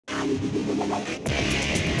That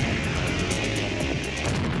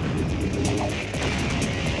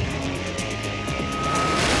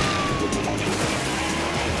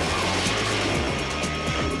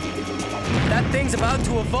thing's about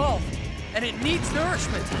to evolve, and it needs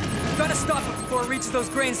nourishment. We've got to stop it before it reaches those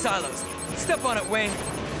grain silos. Step on it, Wayne.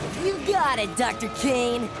 You got it, Dr.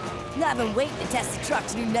 Kane. I've been waiting to test the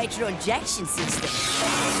truck's new nitro injection system.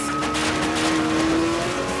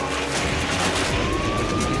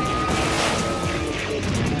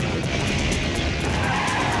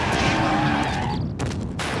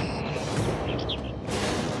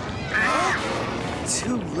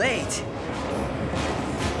 Too late.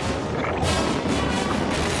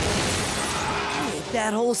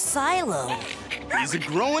 That whole silo. He's a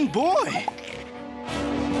growing boy.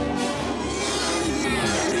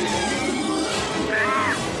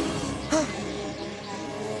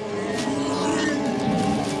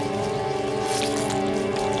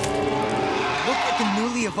 Look at the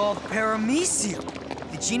newly evolved paramecium.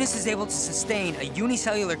 The genus is able to sustain a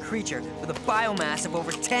unicellular creature with a biomass of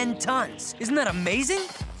over 10 tons. Isn't that amazing?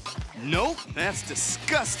 Nope, that's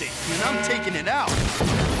disgusting, and I'm taking it out.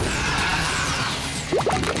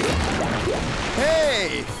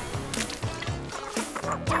 Hey!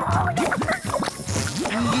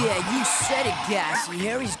 Yeah, you said it, Gassy.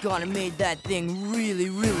 Harry's gonna made that thing really,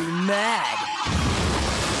 really mad.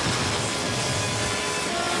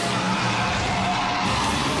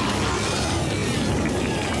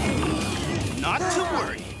 Not to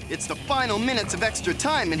worry. It's the final minutes of extra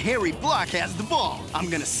time, and Harry Block has the ball. I'm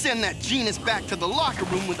gonna send that Genus back to the locker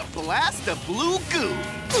room with a blast of blue goo.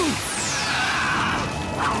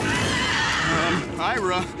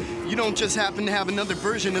 Ira, you don't just happen to have another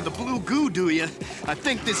version of the blue goo, do you? I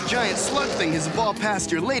think this giant slug thing has evolved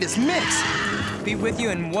past your latest mix. Be with you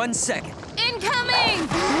in 1 second. Incoming!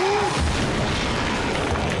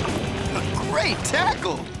 A great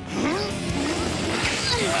tackle!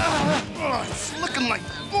 It's looking like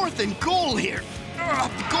 4th and goal here.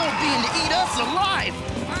 The goal being to eat us alive.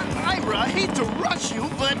 Ira, I hate to rush you,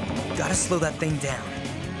 but... Gotta slow that thing down.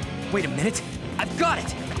 Wait a minute. I've got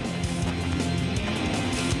it!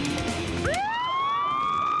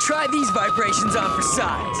 Try these vibrations on for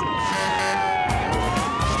size.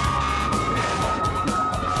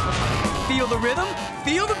 Feel the rhythm,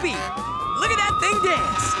 feel the beat. Look at that thing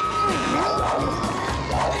dance.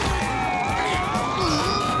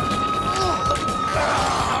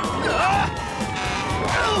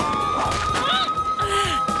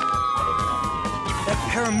 That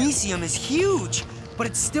paramecium is huge, but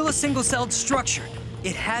it's still a single-celled structure.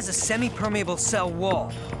 It has a semi-permeable cell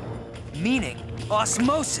wall, meaning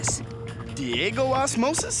osmosis. Diego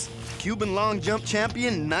Osmosis? Cuban long jump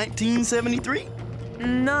champion in 1973?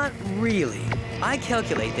 Not really. I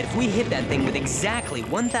calculate that if we hit that thing with exactly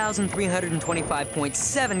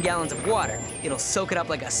 1,325.7 gallons of water, it'll soak it up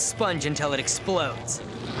like a sponge until it explodes.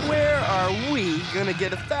 Where are we gonna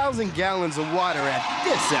get 1,000 gallons of water at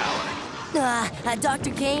this hour?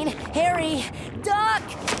 Dr. Kane, Harry, Doc!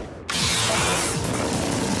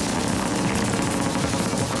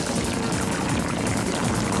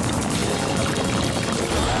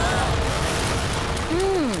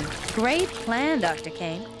 Great plan, Dr.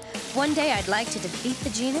 Kane. One day I'd like to defeat the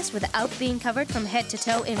genus without being covered from head to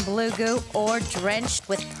toe in blue goo or drenched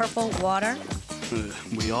with purple water.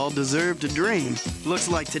 We all deserve to dream. Looks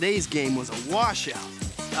like today's game was a washout.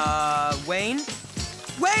 Wayne?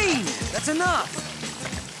 Wayne! That's enough!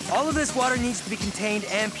 All of this water needs to be contained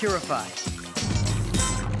and purified.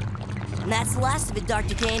 And that's the last of it,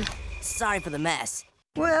 Dr. Kane. Sorry for the mess.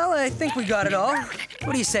 Well, I think we got it all.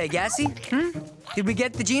 What do you say, Gassy? Did we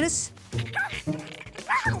get the genus?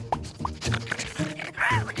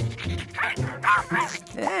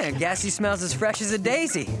 Yeah, Gassy smells as fresh as a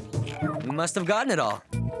daisy. We must have gotten it all.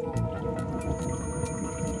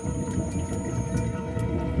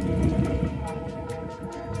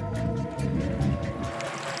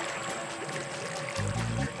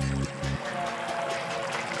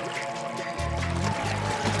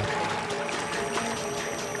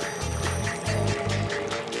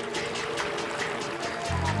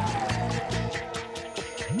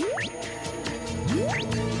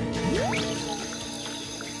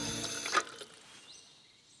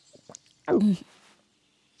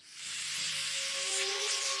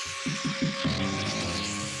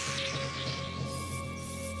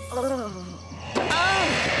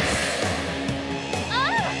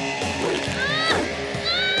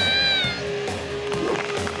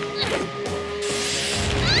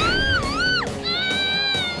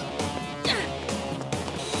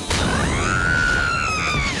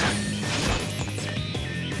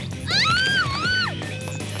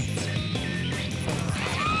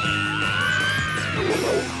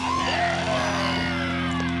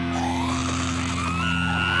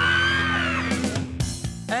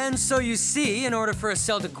 So you see, in order for a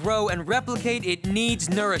cell to grow and replicate, it needs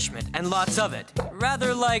nourishment, and lots of it.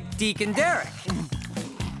 Rather like Deke and Derek.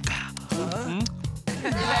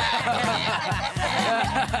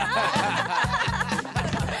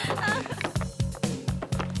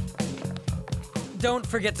 Don't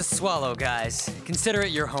forget to swallow, guys. Consider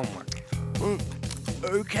it your homework.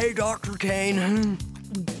 Okay, Dr. Kane.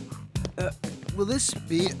 Will this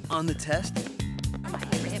be on the test?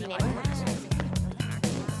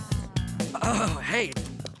 Oh, hey,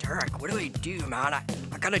 Derek, what do I do, man? I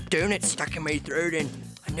got a donut stuck in my throat and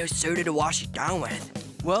no soda to wash it down with.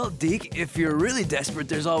 Well, Deke, if you're really desperate,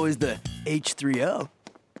 there's always the H3O.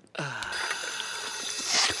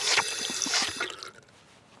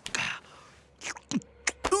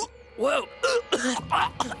 Whoa.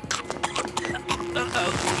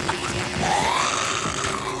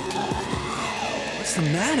 What's the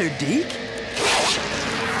matter, Deke?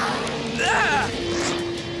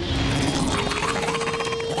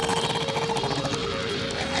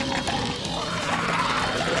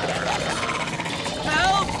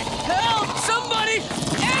 Help! Help! Somebody!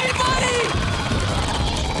 Anybody!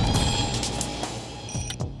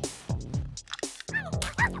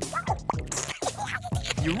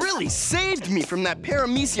 You really saved me from that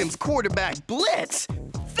Paramecium's quarterback blitz.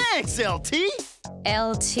 Thanks, LT.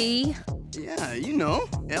 LT? Yeah, you know,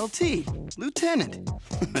 LT, Lieutenant.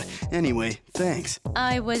 Anyway, thanks.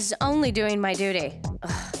 I was only doing my duty.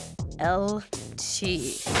 Ugh, LT.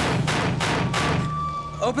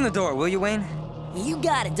 Open the door, will you, Wayne? You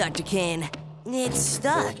got it, Dr. Kane. It's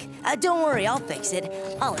stuck. Don't worry, I'll fix it.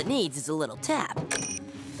 All it needs is a little tap.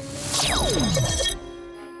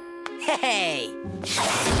 Hey!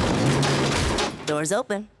 Door's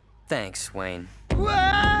open. Thanks, Wayne.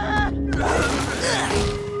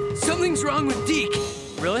 Something's wrong with Deke.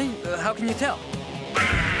 Really? How can you tell?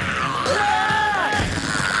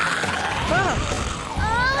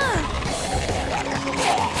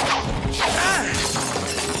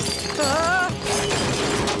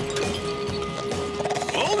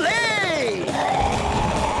 Olé!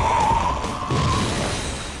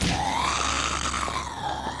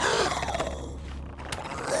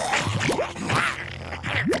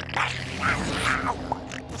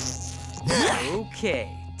 Okay,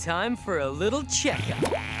 time for a little checkup.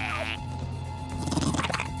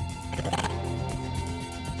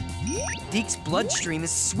 Deke's bloodstream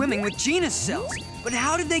is swimming with Genus cells. But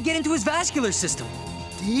how did they get into his vascular system?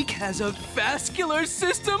 Deke has a vascular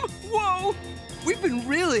system? Whoa! We've been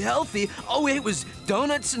really healthy. All we ate was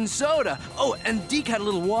donuts and soda. Oh, and Deke had a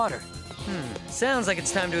little water. Sounds like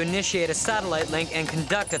it's time to initiate a satellite link and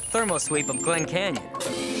conduct a thermal sweep of Glen Canyon.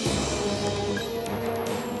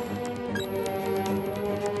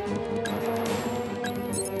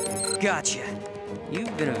 Gotcha.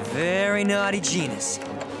 You've been a very naughty Genus.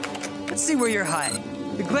 Let's see where you're hiding.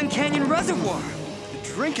 The Glen Canyon Reservoir.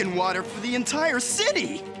 Drinking water for the entire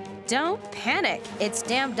city. Don't panic. It's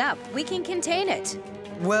dammed up. We can contain it.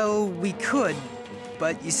 Well, we could,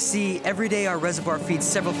 but you see, every day our reservoir feeds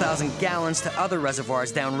several thousand gallons to other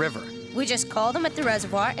reservoirs downriver. We just call them at the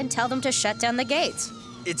reservoir and tell them to shut down the gates.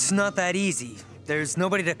 It's not that easy. There's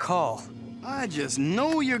nobody to call. I just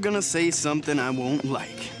know you're gonna say something I won't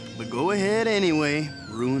like. But go ahead anyway.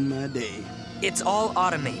 Ruin my day. It's all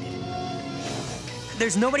automated.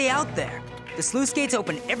 There's nobody out there. The sluice gates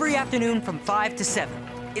open every afternoon from 5 to 7.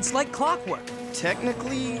 It's like clockwork.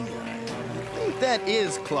 Technically, I think that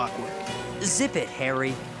is clockwork. Zip it,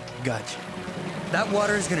 Harry. Gotcha. That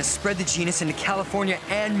water is gonna spread the Genus into California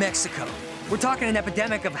and Mexico. We're talking an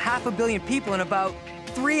epidemic of 500 million people in about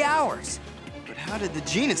 3 hours. But how did the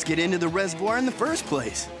Genus get into the reservoir in the first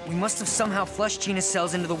place? We must have somehow flushed Genus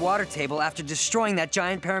cells into the water table after destroying that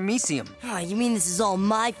giant paramecium. Oh, you mean this is all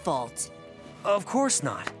my fault? Of course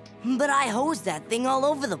not. But I hosed that thing all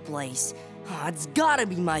over the place. Oh, it's gotta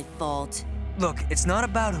be my fault. Look, it's not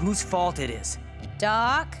about whose fault it is.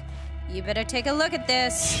 Doc, you better take a look at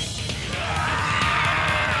this.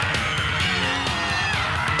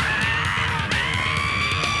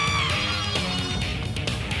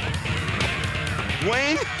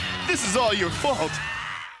 Wayne, this is all your fault.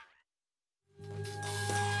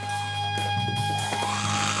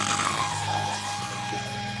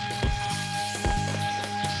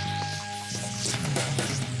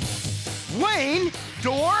 Wayne,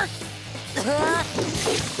 door?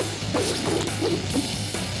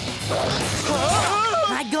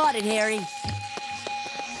 I got it, Harry.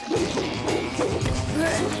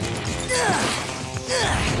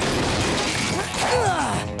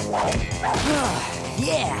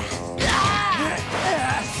 Yeah.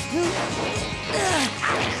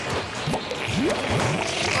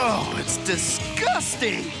 Oh, it's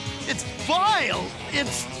disgusting. vile!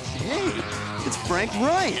 It's Frank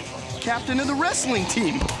Ryan, captain of the wrestling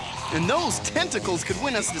team. And those tentacles could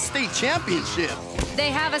win us the state championship. They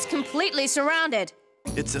have us completely surrounded.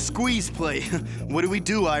 It's a squeeze play. What do we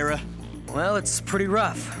do, Ira? Well, it's pretty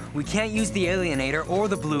rough. We can't use the alienator or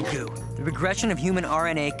the blue goo. The regression of human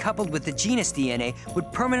RNA coupled with the genus DNA would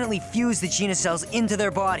permanently fuse the genus cells into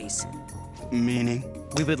their bodies. Meaning?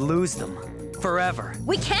 We would lose them. Forever.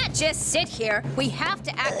 We can't just sit here. We have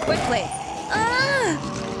to act quickly.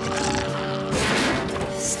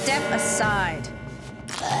 Step aside.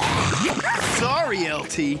 Sorry,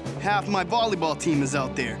 LT. Half my volleyball team is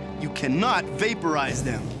out there. You cannot vaporize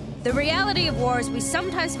them. The reality of war is we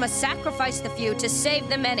sometimes must sacrifice the few to save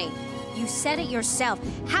the many. You said it yourself.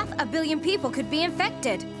 500 million people could be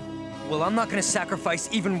infected. Well, I'm not gonna sacrifice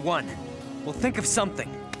even one. We'll think of something.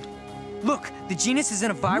 Look, the genus is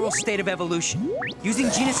in a viral state of evolution.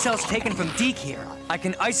 Using genus cells taken from Deke here, I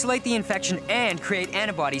can isolate the infection and create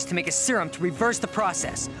antibodies to make a serum to reverse the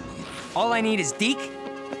process. All I need is Deke,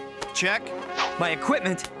 Check. my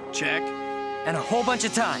equipment, Check. and a whole bunch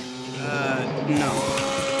of time. No.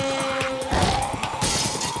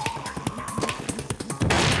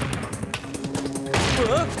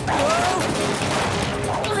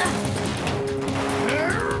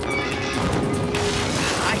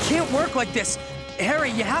 I can't work like this.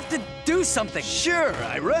 Harry, you have to do something. Sure,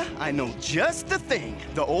 Ira. I know just the thing.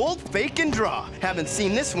 The old fake and draw. Haven't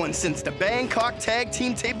seen this one since the Bangkok Tag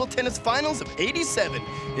Team Table Tennis Finals of '87.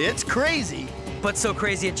 It's crazy. But so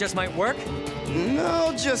crazy it just might work?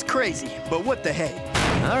 No, just crazy. But what the heck?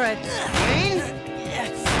 All right. Wayne?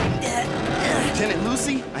 Lieutenant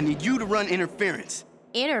Lucy, I need you to run interference.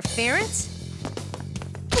 Interference?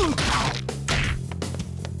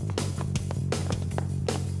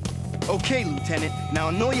 Okay, Lieutenant. Now,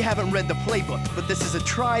 I know you haven't read the playbook, but this is a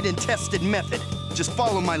tried and tested method. Just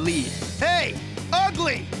follow my lead. Hey,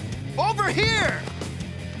 Ugly! Over here!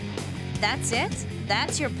 That's it?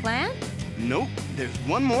 That's your plan? Nope, there's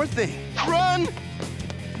one more thing. Run! 21!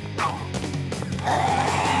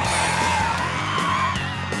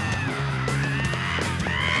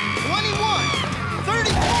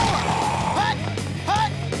 34! Hut!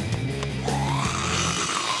 Hut!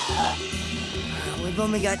 We've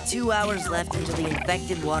only got 2 hours left until the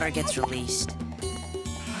infected water gets released.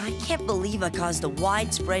 I can't believe I caused a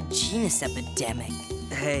widespread genus epidemic.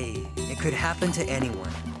 Hey, it could happen to anyone.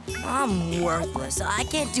 I'm worthless. I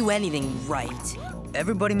can't do anything right.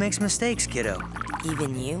 Everybody makes mistakes, kiddo.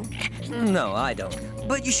 Even you? No, I don't.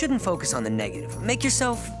 But you shouldn't focus on the negative. Make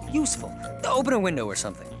yourself useful. Open a window or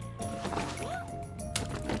something.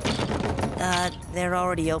 They're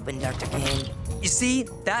already open, Dr. Kane. You see,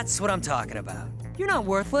 that's what I'm talking about. You're not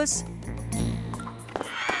worthless.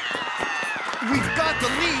 We've got the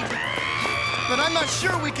lead, but I'm not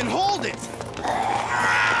sure we can hold it.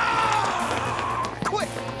 Quick,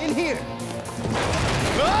 in here.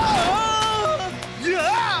 Ah!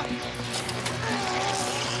 Yeah!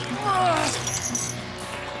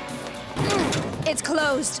 It's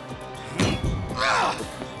closed.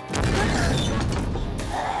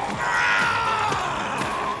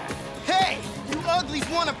 Hey, you uglies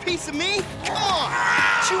want a piece of me? Come on,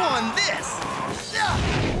 chew on this.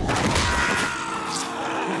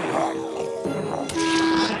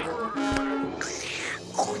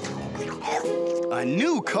 I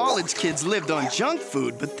knew college kids lived on junk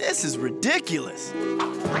food, but this is ridiculous.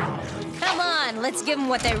 Come on, let's give them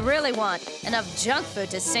what they really want. Enough junk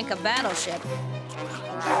food to sink a battleship.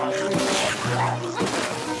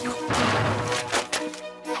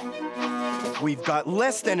 We've got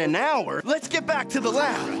less than an hour. Let's get back to the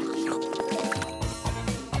lab.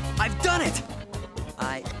 I've done it!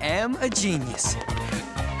 I am a genius.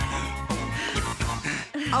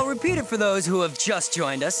 I'll repeat it for those who have just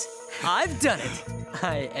joined us. I've done it.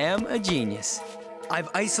 I am a genius. I've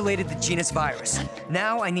isolated the genus virus.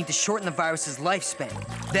 Now I need to shorten the virus's lifespan.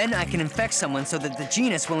 Then I can infect someone so that the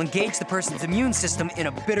genus will engage the person's immune system in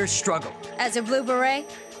a bitter struggle. As a Blue Beret,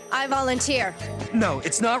 I volunteer. No,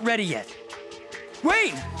 it's not ready yet.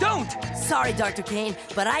 Wait, don't! Sorry, Dr. Kane,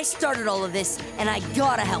 but I started all of this, and I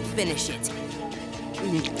gotta help finish it.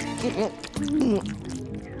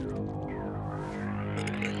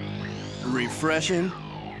 Refreshing?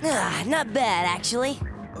 Not bad, actually.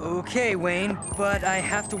 Okay, Wayne, but I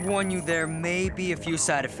have to warn you there may be a few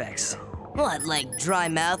side effects. What, like dry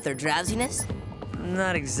mouth or drowsiness?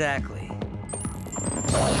 Not exactly.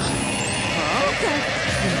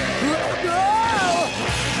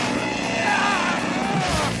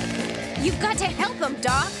 You've got to help him,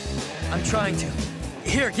 Doc. I'm trying to.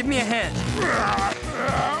 Here, give me a hand.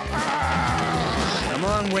 Come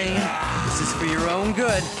on, Wayne. This is for your own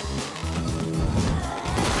good.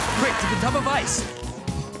 Derek, to the tub of ice.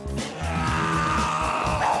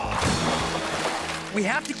 We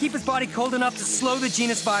have to keep his body cold enough to slow the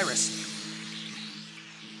Genus virus.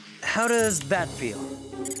 How does that feel?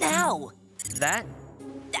 Ow! That?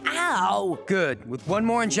 Ow! Good. With one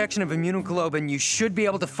more injection of immunoglobulin, you should be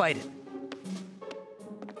able to fight it.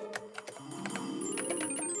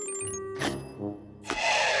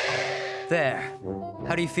 There.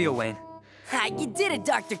 How do you feel, Wayne? You did it,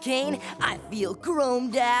 Dr. Kane. I feel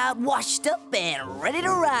chromed out, washed up, and ready to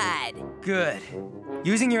ride. Good.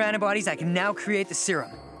 Using your antibodies, I can now create the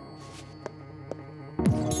serum.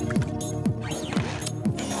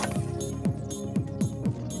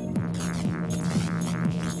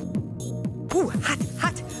 Ooh, hot,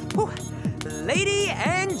 hot. Ooh. Lady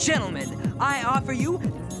and gentlemen, I offer you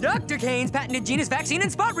Dr. Kane's patented Genus vaccine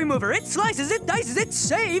and spot remover. It slices, it dices, it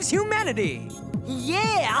saves humanity.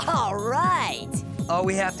 Yeah, all right. All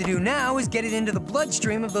we have to do now is get it into the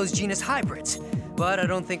bloodstream of those Genus hybrids. But I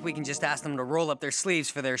don't think we can just ask them to roll up their sleeves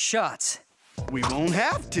for their shots. We won't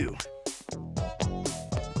have to.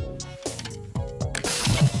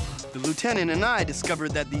 The lieutenant and I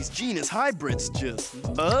discovered that these Genus hybrids just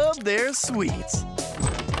love their sweets.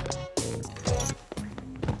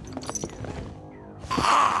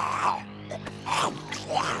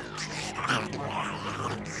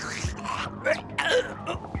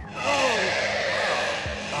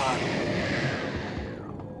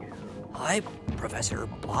 Hi, Professor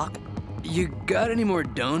Block. You got any more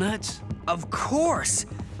donuts? Of course!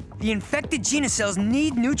 The infected Genus cells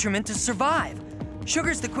need nutriment to survive.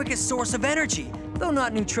 Sugar's the quickest source of energy, though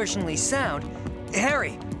not nutritionally sound.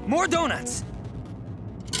 Harry, more donuts!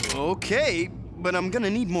 Okay, but I'm gonna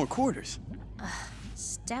need more quarters.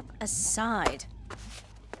 Step aside.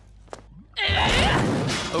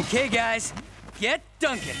 Okay, guys, get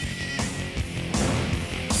dunking.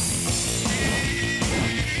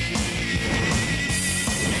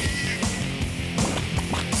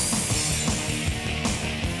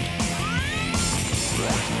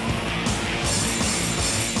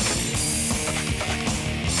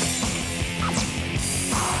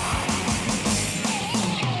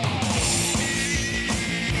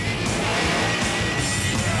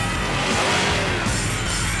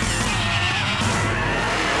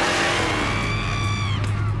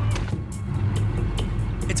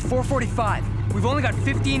 It's 4:45. We've only got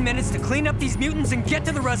 15 minutes to clean up these mutants and get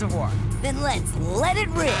to the reservoir. Then let's let it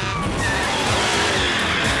rip.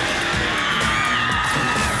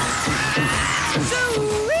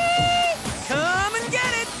 Zoo-wee! Come and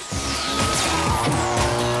get it!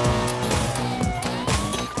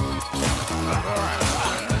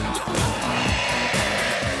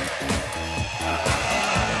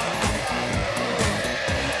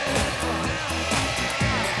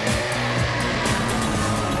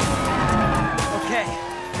 Okay,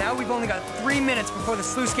 now we've only got 3 minutes before the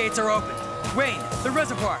sluice gates are open. Wayne, the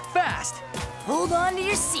reservoir, fast! Hold on to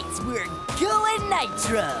your seats. We're going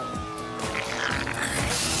nitro.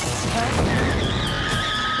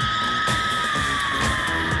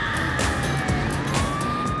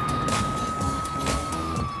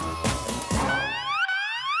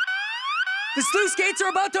 The sluice gates are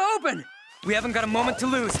about to open! We haven't got a moment to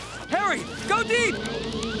lose. Harry, go deep!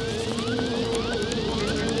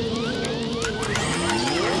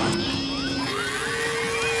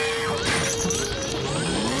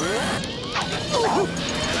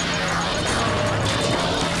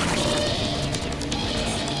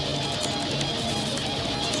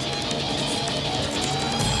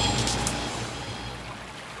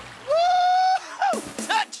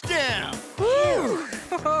 Touchdown! Woo!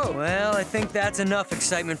 Well, I think that's enough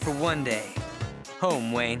excitement for one day.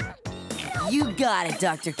 Home, Wayne. You got it,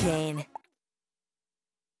 Dr. Kane.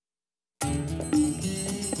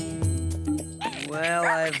 Well,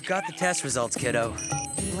 I've got the test results, kiddo.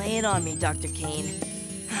 Lay it on me, Dr. Kane.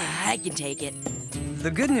 I can take it.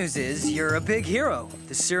 The good news is you're a big hero.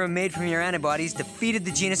 The serum made from your antibodies defeated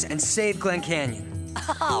the Genus and saved Glen Canyon.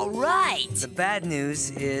 All right. The bad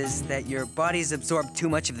news is that your body's absorbed too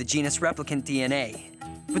much of the Genus replicant DNA.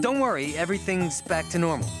 But don't worry, everything's back to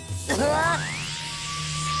normal.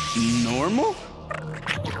 Normal?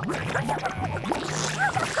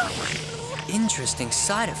 Interesting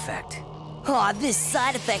side effect. Aw, this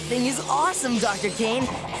side effect thing is awesome, Dr. Kane.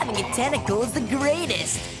 Having a tentacle is the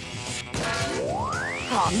greatest.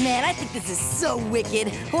 Oh man, I think this is so wicked.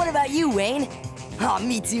 What about you, Wayne? Oh,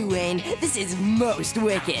 me too, Wayne. This is most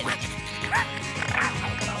wicked.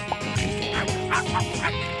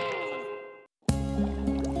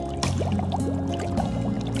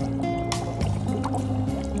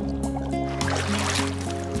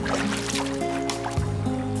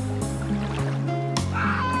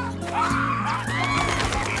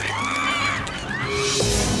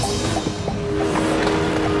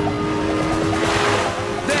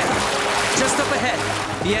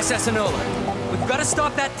 The SS Enola. We've got to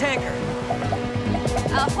stop that tanker.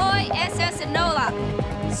 Ahoy, SS Enola.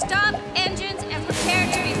 Stop engines and prepare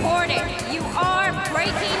to be boarded. You are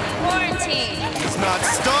breaking quarantine. He's not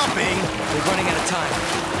stopping. We're running out of time.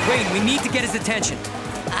 Wayne, we need to get his attention.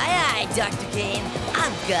 Aye, aye, Dr. Kane.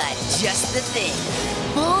 I've got just the thing.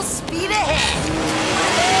 Full speed ahead.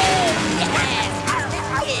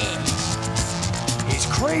 Yes. He's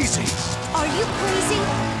crazy. Are you crazy?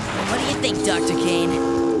 What do you think, Dr.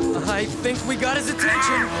 Kane? I think we got his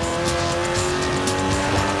attention.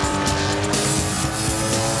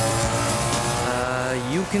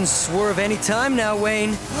 You can swerve any time now,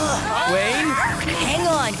 Wayne. Wayne? Hang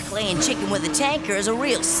on, playing chicken with a tanker is a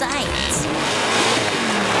real science.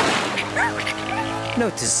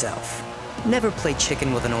 Note to self. Never play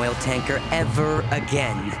chicken with an oil tanker ever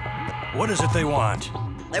again. What is it they want?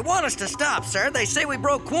 They want us to stop, sir. They say we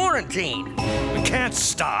broke quarantine. We can't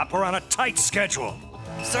stop. We're on a tight schedule.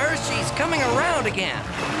 Sir, she's coming around again.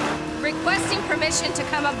 Requesting permission to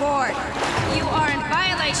come aboard. You are in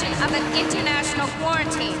violation of an international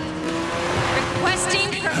quarantine.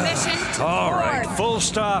 Requesting permission to All board. right, full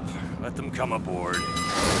stop. Let them come aboard.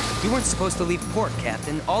 You weren't supposed to leave port,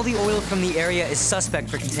 Captain. All the oil from the area is suspect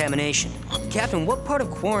for contamination. Captain, what part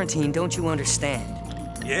of quarantine don't you understand?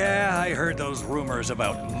 Yeah, I heard those rumors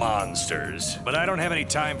about monsters, but I don't have any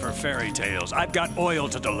time for fairy tales. I've got oil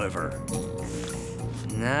to deliver.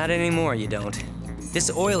 Not anymore, you don't.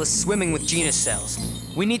 This oil is swimming with Genus cells.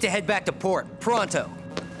 We need to head back to port, pronto.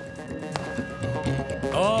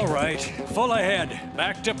 All right, full ahead.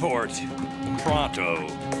 Back to port. Pronto.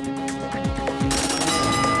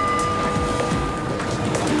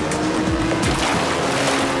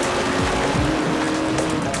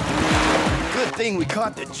 Good thing we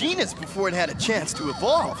caught the Genus before it had a chance to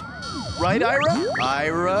evolve. Right, Ira?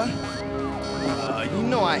 Ira? You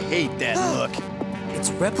know I hate that look. It's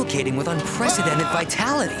replicating with unprecedented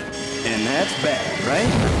vitality. And that's bad, right?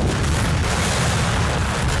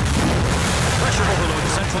 Pressure overload to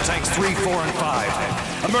central tanks 3, 4, and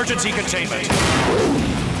 5. Emergency containment.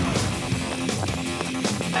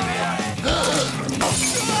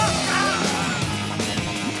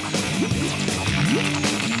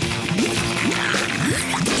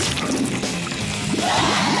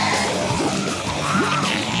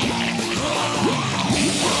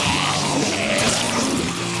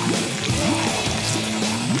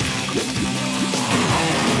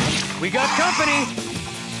 We got company!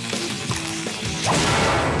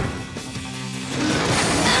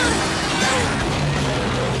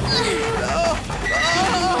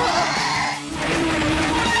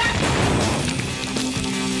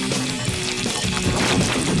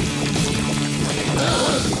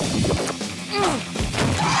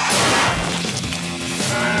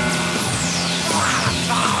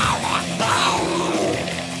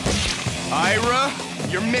 Ira,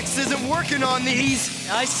 your mix isn't working on these.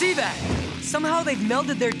 I see that. Somehow they've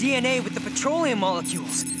melded their DNA with the petroleum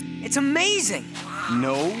molecules. It's amazing.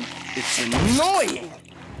 No, it's annoying.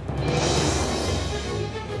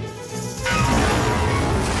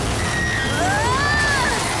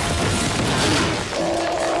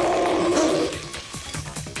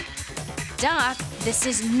 Doc, this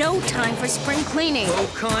is no time for spring cleaning. Au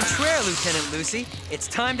contraire, Lieutenant Lucy. It's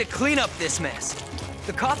time to clean up this mess.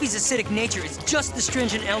 The coffee's acidic nature is just the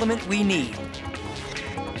stringent element we need.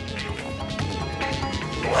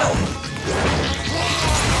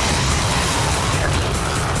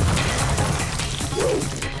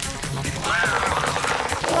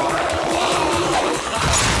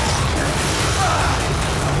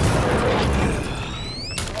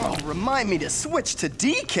 Oh, remind me to switch to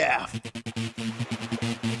decaf.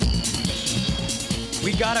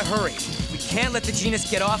 We gotta hurry. We can't let the Genus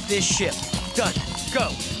get off this ship. Done. Go.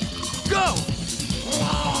 Go!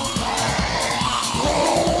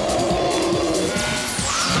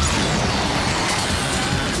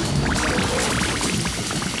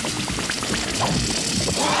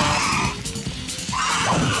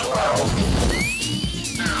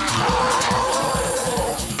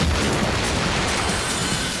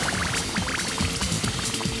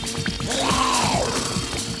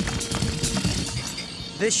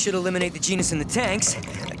 This should eliminate the Genus in the tanks.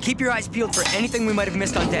 Keep your eyes peeled for anything we might have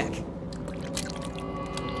missed on deck.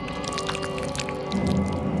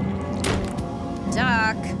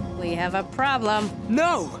 Doc, we have a problem.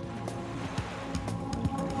 No!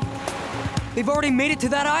 They've already made it to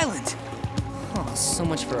that island. Oh, so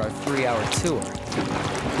much for our 3-hour tour.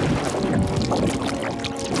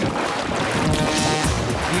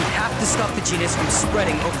 We have to stop the Genus from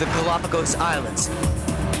spreading over the Galapagos Islands.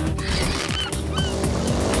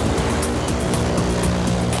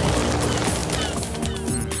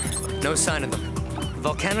 No sign of them. The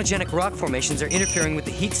volcanogenic rock formations are interfering with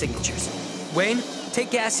the heat signatures. Wayne, take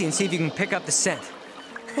Gassy and see if you can pick up the scent.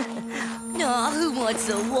 Aw, who wants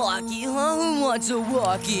a walkie, huh? Who wants a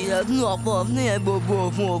walkie?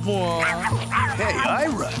 Hey,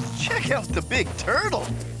 Ira, check out the big turtle.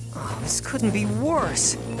 Oh, this couldn't be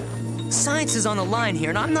worse. Science is on the line here,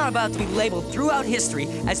 and I'm not about to be labeled throughout history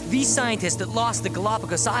as the scientist that lost the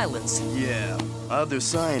Galapagos Islands. Yeah, other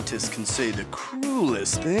scientists can say the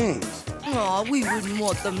cruelest things. Aw, we wouldn't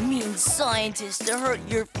want the mean scientist to hurt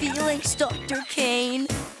your feelings, Dr. Kane.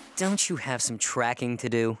 Don't you have some tracking to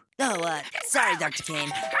do? Oh, sorry, Dr.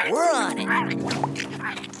 Kane. We're on it.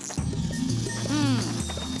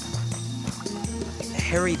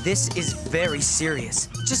 Harry, this is very serious.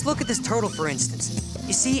 Just look at this turtle, for instance.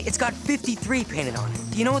 You see, it's got 53 painted on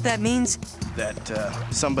it. Do you know what that means? That,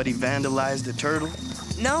 somebody vandalized a turtle?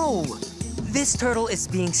 No! This turtle is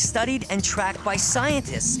being studied and tracked by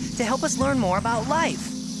scientists to help us learn more about life.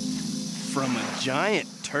 From a giant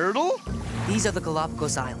turtle? These are the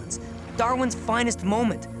Galapagos Islands, Darwin's finest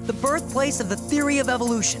moment, the birthplace of the theory of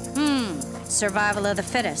evolution. Survival of the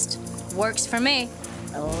fittest. Works for me.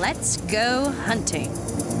 Let's go hunting.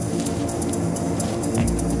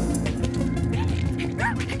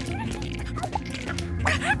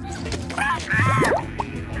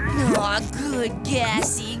 Aw, good,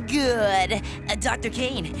 Gassy, good. Dr.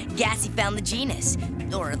 Kane, Gassy found the genus,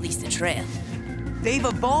 or at least the trail. They've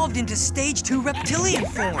evolved into stage 2 reptilian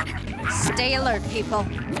form. Stay alert, people.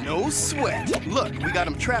 No sweat. Look, we got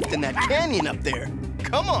them trapped in that canyon up there.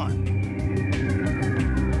 Come on.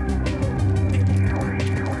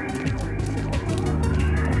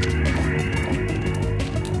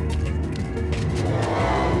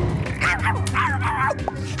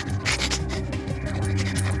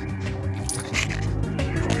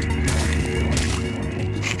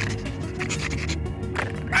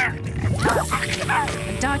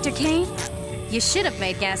 Dr. Kane, you should have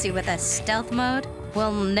made Gassy with a stealth mode.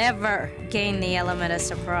 We'll never gain the element of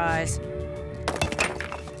surprise.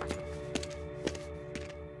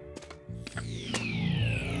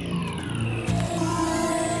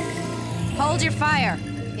 Hold your fire.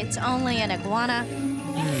 It's only an iguana.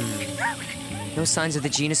 No signs of the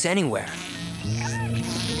genus anywhere.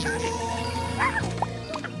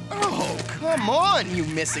 Oh, come on, you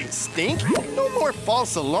missing stink. No more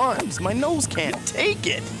false alarms. My nose can't take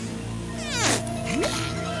it.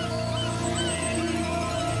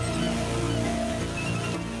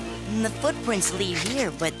 The footprints lead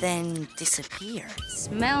here, but then disappear.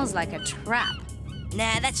 Smells like a trap.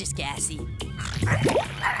 Nah, that's just Gassy.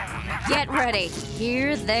 Get ready.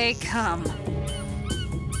 Here they come.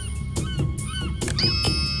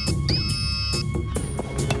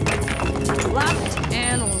 Locked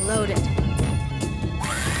and loaded.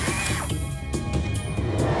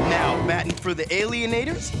 Now batting for the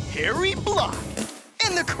alienators, Harry Block.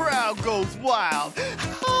 And the crowd goes wild.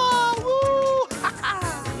 Ah, woo, ha,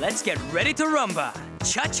 ha. Let's get ready to rumba.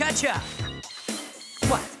 Cha-cha-cha.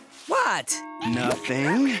 What? What?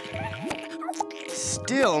 Nothing.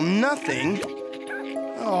 Still nothing.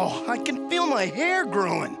 Oh, I can feel my hair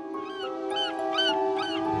growing.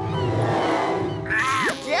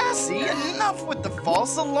 Gassy, enough with the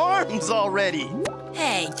false alarms already.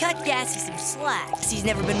 Hey, cut Gassy some slack. He's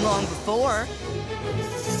never been wrong before.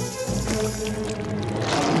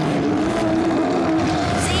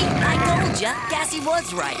 See, I told ya, Gassy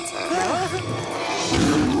was right.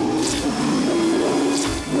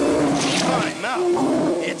 Time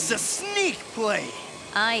out. It's a sneak play.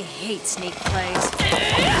 I hate sneak plays.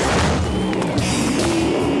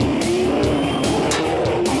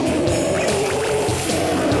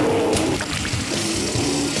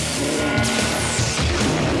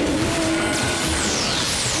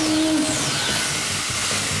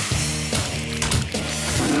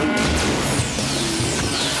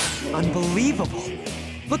 Unbelievable.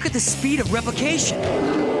 Look at the speed of replication.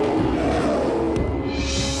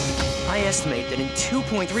 I estimate that in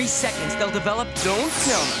 2.3 seconds they'll develop... Don't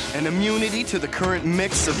tell me. An immunity to the current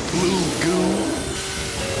mix of blue goo.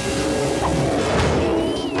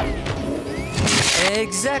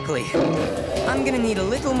 Exactly. I'm gonna need a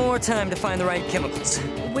little more time to find the right chemicals.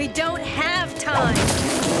 We don't have time.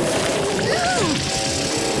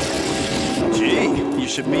 Gee, you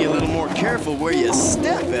should be a little more careful where you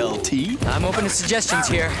step, LT. I'm open to suggestions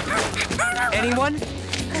here. Anyone?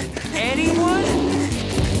 Anyone?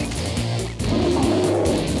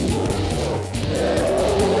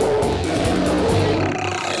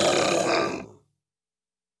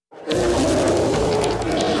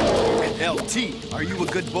 LT, are you a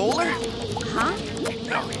good bowler? Huh?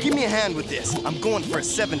 Oh, give me a hand with this. I'm going for a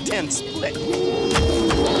 7-10 split.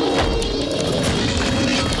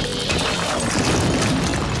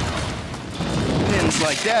 Pins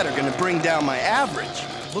like that are gonna bring down my average.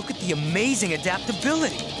 Look at the amazing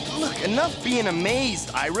adaptability. Look, enough being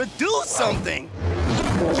amazed, Ira. Do something!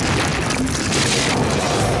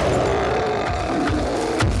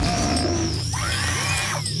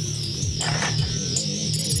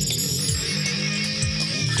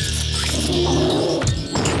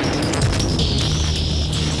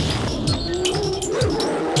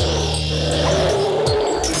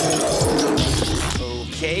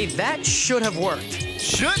 Okay, that should have worked.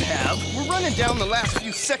 Should have? We're running down the last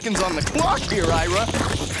few seconds on the clock here, Ira.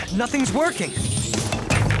 Nothing's working.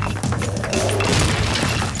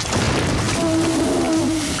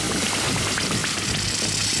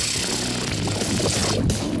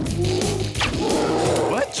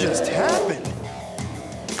 What just happened?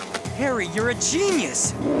 Harry, you're a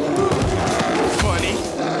genius. Funny.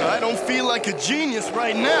 I don't feel like a genius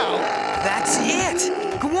right now. That's it!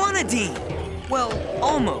 Guanidine! Well,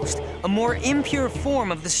 almost. A more impure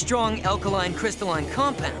form of the strong alkaline crystalline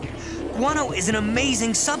compound. Guano is an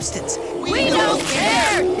amazing substance. We don't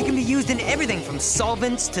care! It can be used in everything from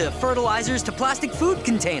solvents to fertilizers to plastic food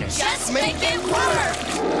containers. Just make it work!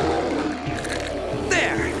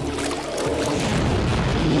 There!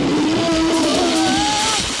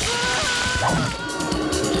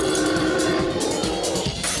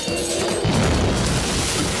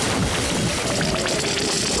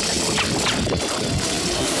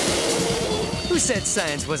 Who said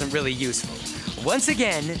science wasn't really useful? Once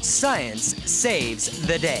again, science saves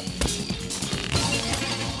the day.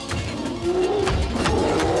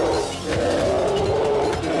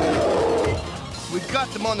 We've got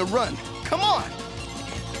them on the run. Come on!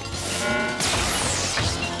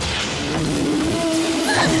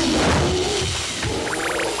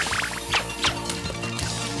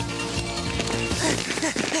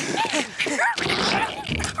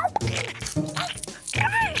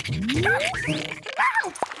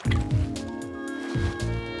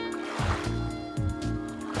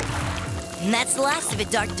 And that's the last of it,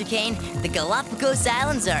 Dr. Kane. The Galapagos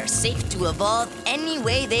Islands are safe to evolve any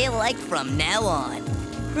way they like from now on.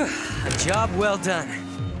 A job well done.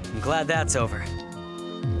 I'm glad that's over.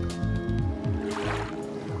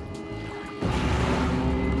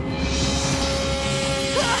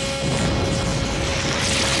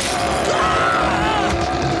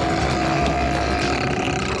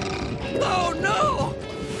 Oh no!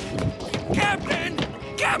 Captain!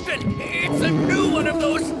 Captain! It's a new one of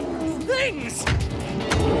those things!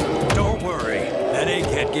 Don't worry. That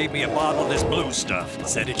egghead gave me a bottle of this blue stuff and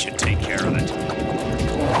said it should take care of it.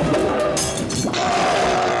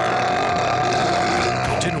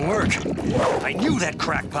 It didn't work. I knew that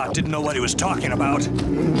crackpot didn't know what he was talking about.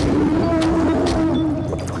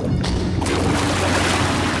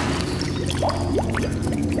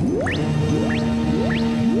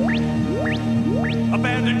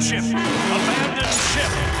 Abandoned ship! Abandoned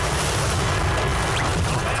ship!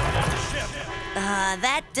 Abandoned ship!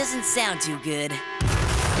 That doesn't sound too good.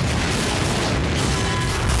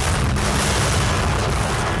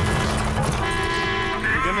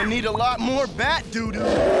 We're gonna need a lot more bat doo-doo.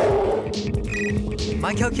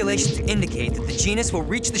 My calculations indicate that the genus will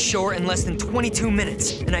reach the shore in less than 22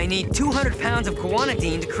 minutes, and I need 200 pounds of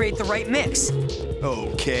guanidine to create the right mix.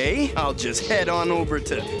 Okay, I'll just head on over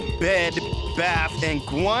to bed, bath, and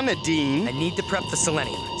guanidine. I need to prep the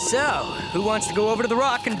selenium. So, who wants to go over to the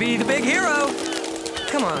rock and be the big hero?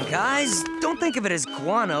 Come on, guys. Don't think of it as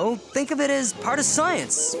guano. Think of it as part of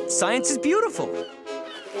science. Science is beautiful.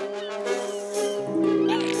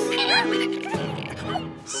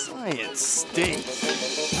 Science stinks.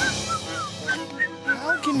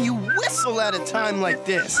 How can you whistle at a time like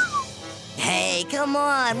this? Hey, come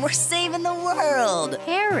on, we're saving the world!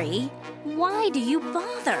 Harry, why do you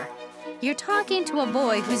bother? You're talking to a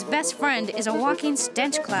boy whose best friend is a walking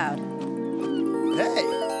stench cloud.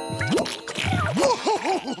 Hey.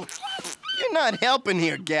 You're not helping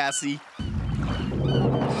here, Gassy.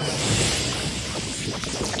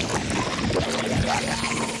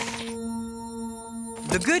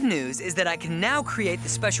 The good news is that I can now create the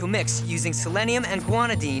special mix using selenium and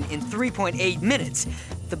guanidine in 3.8 minutes.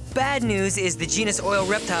 The bad news is the genus oil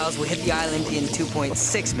reptiles will hit the island in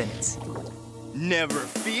 2.6 minutes. Never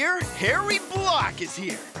fear, Harry Block is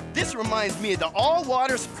here. This reminds me of the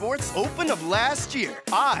all-water sports open of last year.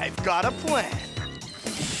 I've got a plan.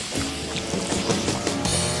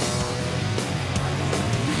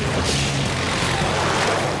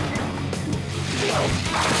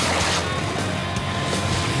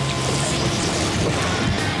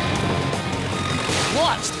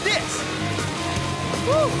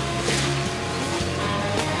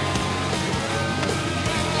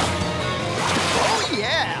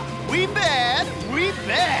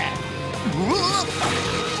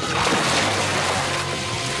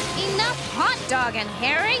 Dog and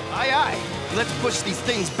Harry? Aye, aye. Let's push these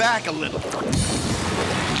things back a little.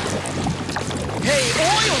 Hey,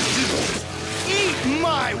 oil dudes! Eat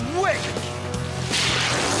my wick!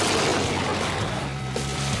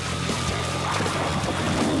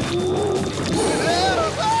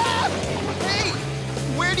 Hey,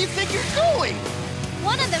 where do you think you're going?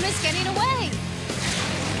 One of them is getting away.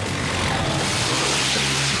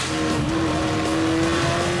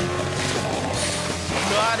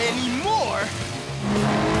 Not anymore.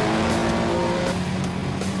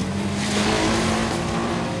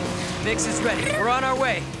 Mix is ready. We're on our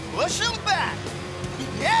way. Push them back.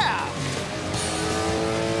 Yeah.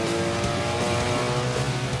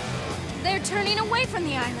 They're turning away from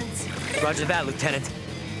the islands. Roger that, Lieutenant.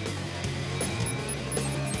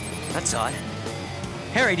 That's odd.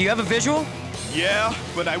 Harry, do you have a visual? Yeah,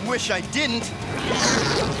 but I wish I didn't.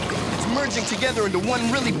 It's merging together into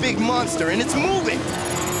one really big monster, and it's moving.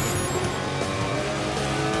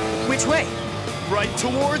 Which way? Right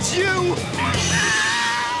towards you.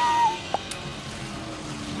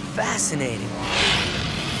 Fascinating.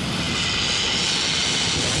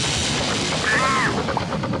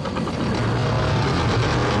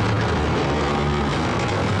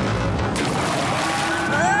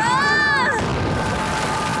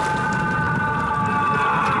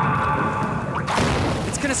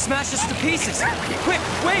 It's gonna smash us to pieces. Quick,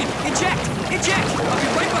 Wayne, eject! Eject! I'll be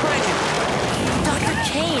right behind you. Dr.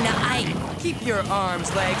 Kane, Keep your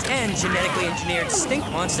arms, legs, and genetically engineered stink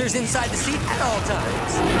monsters inside the seat at all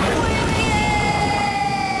times.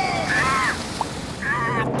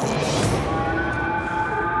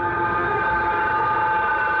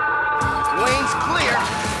 Lane's clear.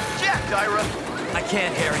 Jack, Ira. I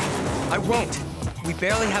can't, Harry. I won't. We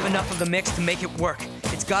barely have enough of the mix to make it work.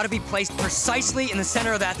 It's got to be placed precisely in the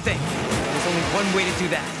center of that thing. There's only one way to do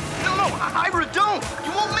that. No, Ira, don't.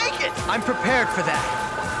 You won't make it. I'm prepared for that.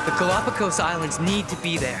 The Galapagos Islands need to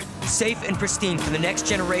be there, safe and pristine for the next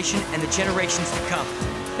generation and the generations to come.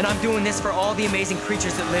 And I'm doing this for all the amazing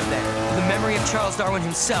creatures that live there, for the memory of Charles Darwin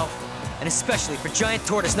himself, and especially for giant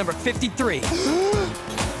tortoise number 53.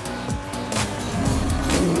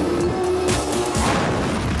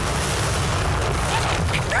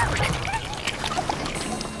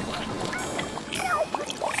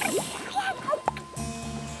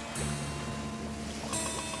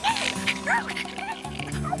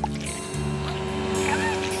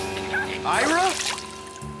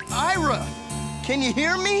 Ira, can you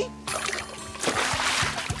hear me?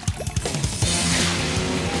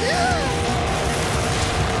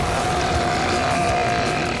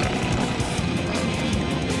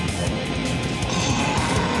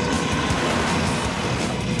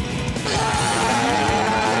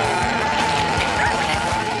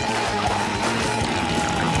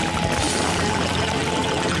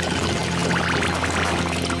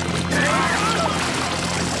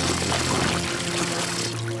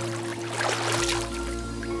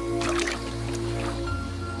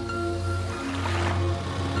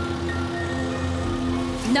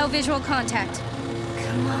 No visual contact.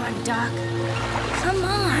 Come on, Doc. Come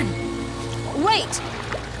on. Wait!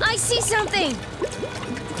 I see something!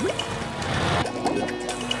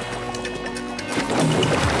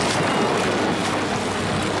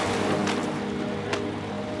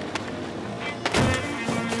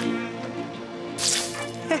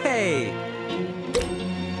 Hey!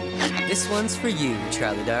 This one's for you,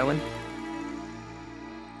 Charlie Darwin.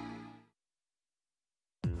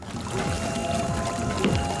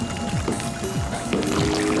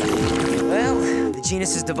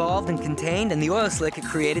 Genus is devolved and contained, and the oil slick it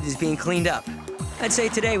created is being cleaned up. I'd say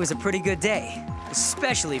today was a pretty good day,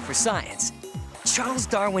 especially for science. Charles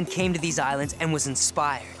Darwin came to these islands and was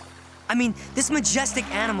inspired. I mean, this majestic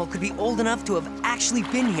animal could be old enough to have actually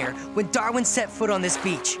been here when Darwin set foot on this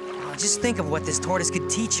beach. Oh, just think of what this tortoise could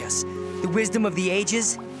teach us. The wisdom of the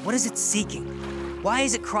ages. What is it seeking? Why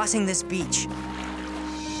is it crossing this beach?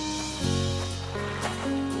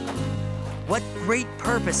 What great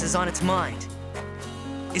purpose is on its mind?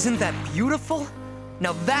 Isn't that beautiful?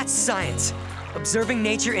 Now that's science. Observing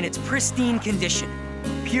nature in its pristine condition.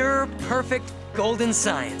 Pure, perfect, golden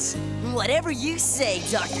science. Whatever you say,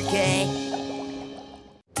 Dr. K.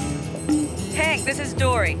 Hank, this is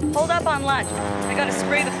Dory. Hold up on lunch. I gotta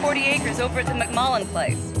spray the 40 acres over at the McMullen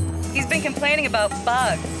place. He's been complaining about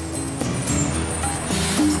bugs.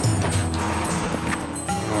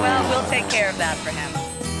 Well, we'll take care of that for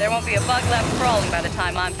him. There won't be a bug left crawling by the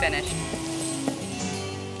time I'm finished.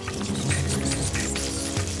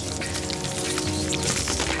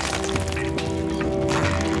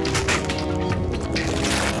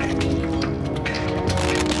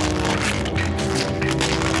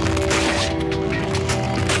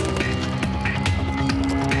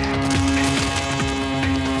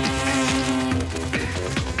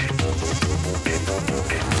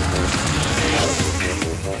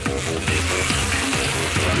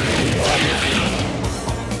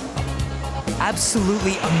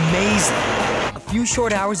 Absolutely amazing. A few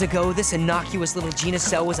short hours ago, this innocuous little genus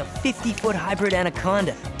cell was a 50-foot hybrid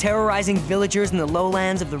anaconda, terrorizing villagers in the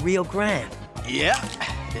lowlands of the Rio Grande. Yeah,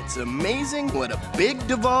 it's amazing what a big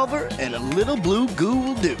devolver and a little blue goo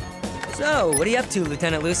will do. So, what are you up to,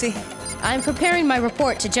 Lieutenant Lucy? I'm preparing my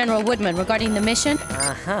report to General Woodman regarding the mission.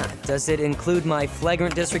 Uh-huh. Does it include my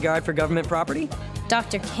flagrant disregard for government property?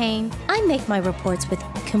 Dr. Kane, I make my reports with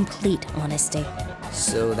complete honesty.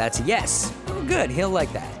 So that's a yes. Oh, good, he'll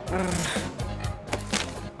like that.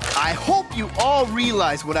 I hope you all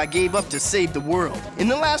realize what I gave up to save the world. In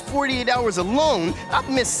the last 48 hours alone, I've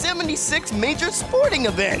missed 76 major sporting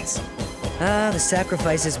events. Ah, the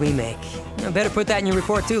sacrifices we make. I better put that in your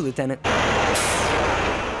report too, Lieutenant.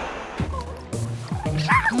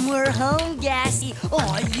 We're home, Gassy.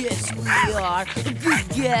 Oh, yes, we are. Big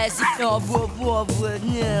Gassy. Oh,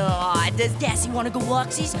 does Gassy want to go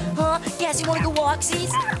walksies? Huh? Gassy want to go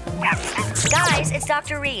walksies? Guys, it's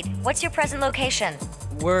Dr. Reed. What's your present location?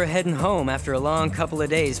 We're heading home after a long couple of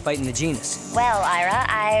days fighting the genus. Well, Ira,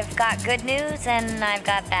 I've got good news and I've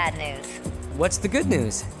got bad news. What's the good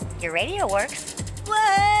news? Your radio works.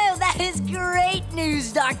 Whoa, that is great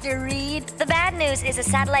news, Dr. Reed. The bad news is a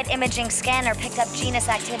satellite imaging scanner picked up genus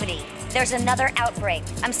activity. There's another outbreak.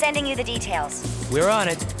 I'm sending you the details. We're on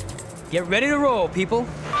it. Get ready to roll, people.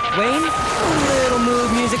 Wayne, a little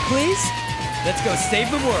mood music, please. Let's go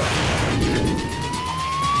save the world.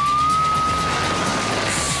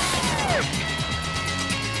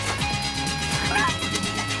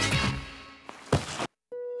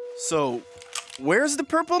 So, where's the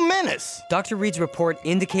Purple Menace? Dr. Reed's report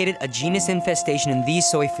indicated a genus infestation in these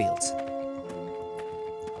soy fields.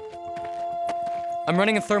 I'm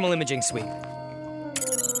running a thermal imaging sweep.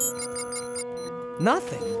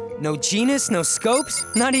 Nothing. No genus, no scopes,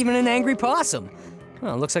 not even an angry possum.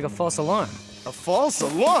 Oh, looks like a false alarm. A false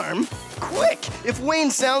alarm? Quick! If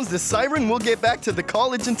Wayne sounds the siren, we'll get back to the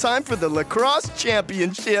college in time for the lacrosse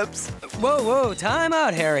championships. Whoa, whoa, time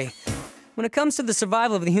out, Harry. When it comes to the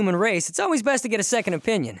survival of the human race, it's always best to get a second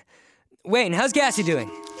opinion. Wayne, how's Gassy doing?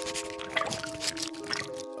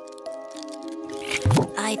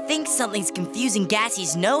 I think something's confusing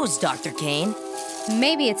Gassy's nose, Dr. Kane.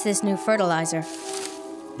 Maybe it's this new fertilizer.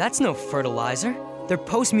 That's no fertilizer. They're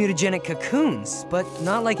post-mutagenic cocoons, but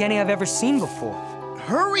not like any I've ever seen before.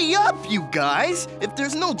 Hurry up, you guys! If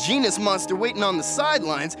there's no genus monster waiting on the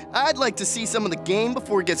sidelines, I'd like to see some of the game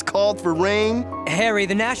before it gets called for rain. Harry,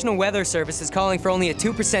 the National Weather Service is calling for only a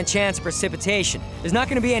 2% chance of precipitation. There's not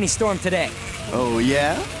going to be any storm today. Oh,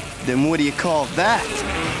 yeah? Then what do you call that?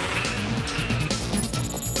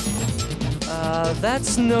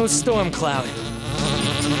 That's no storm cloud.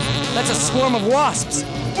 That's a swarm of wasps.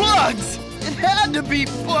 Bugs! It had to be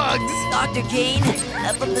bugs! Dr. Kane,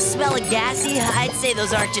 from the smell of Gassy, I'd say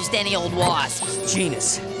those aren't just any old wasps.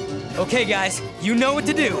 Genus. Okay, guys, you know what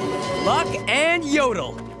to do. Lock and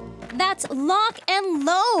yodel. That's lock and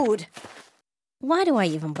load. Why do I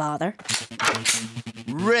even bother?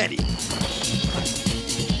 Ready.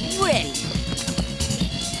 Ready.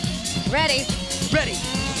 Ready. Ready.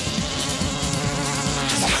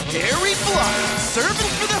 Harry Block,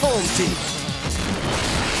 serving for the home team.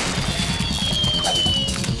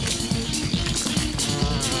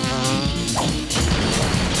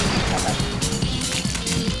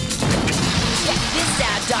 Check this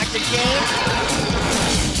out, Dr. Kane.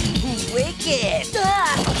 Wicked.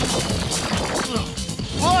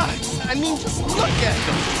 Bugs! I mean, just look at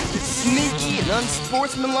them. They're sneaky and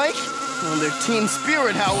unsportsmanlike. Well, their team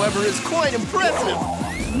spirit, however, is quite impressive.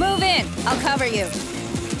 Move in. I'll cover you.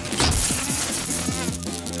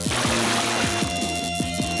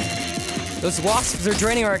 Those wasps are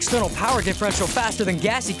draining our external power differential faster than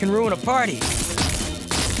Gassy can ruin a party.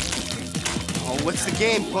 Oh, what's the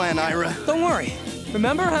game plan, Ira? Don't worry.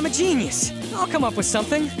 Remember, I'm a genius. I'll come up with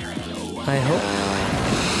something. I hope.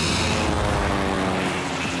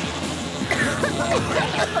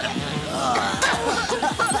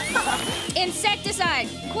 Insecticide!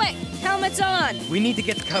 Quick! Helmets on! We need to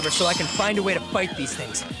get to cover so I can find a way to fight these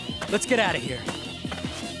things. Let's get out of here.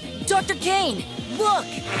 Dr. Kane, look!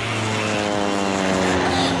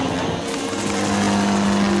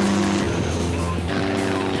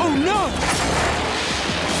 Oh no!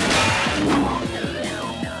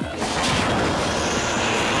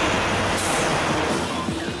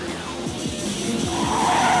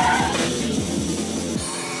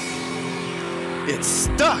 It's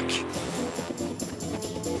stuck!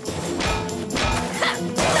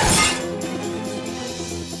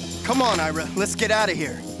 Come on, Ira, let's get out of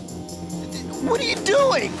here. What are you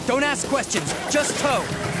doing? Don't ask questions, just tow.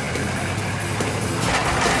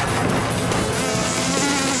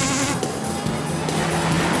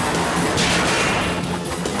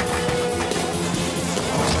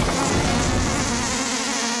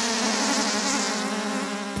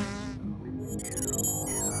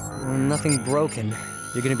 Well, nothing broken.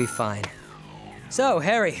 You're gonna be fine. So,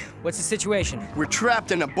 Harry, what's the situation? We're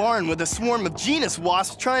trapped in a barn with a swarm of Genus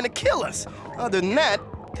wasps trying to kill us. Other than that,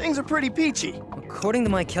 things are pretty peachy. According to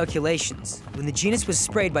my calculations, when the Genus was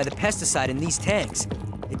sprayed by the pesticide in these tanks,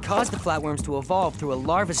 it caused the flatworms to evolve through a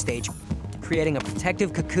larva stage, creating a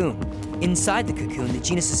protective cocoon. Inside the cocoon, the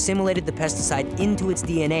Genus assimilated the pesticide into its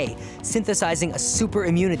DNA, synthesizing a super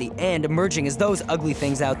immunity and emerging as those ugly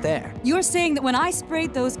things out there. You're saying that when I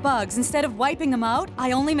sprayed those bugs, instead of wiping them out,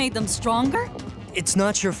 I only made them stronger? It's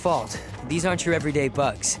not your fault. These aren't your everyday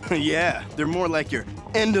bugs. Yeah, they're more like your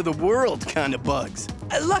end-of-the-world kind of bugs.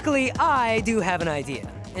 Luckily, I do have an idea.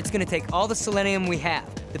 It's gonna take all the selenium we have,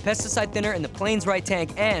 the pesticide thinner in the plane's right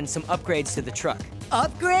tank, and some upgrades to the truck.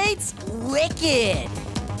 Upgrades? Wicked!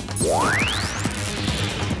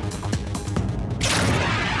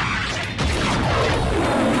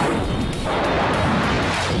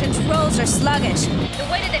 Controls are sluggish. The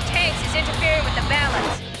weight of the tanks is interfering with the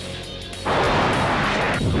balance.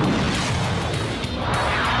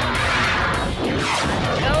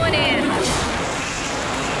 Going in.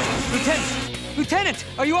 Lieutenant,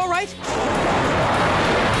 are you all right?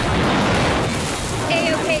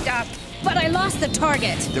 A-okay, Doc. But I lost the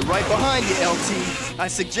target. They're right behind you, LT. I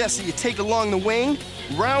suggest that you take along the wing,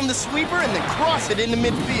 round the sweeper, and then cross it into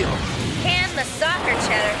midfield. Can the soccer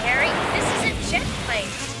chatter, Harry. This isn't jet plane.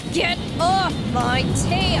 Get off my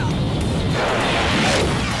tail!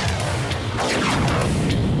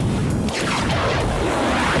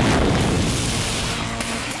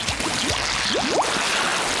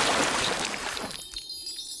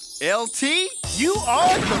 LT, you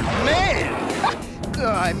are the man!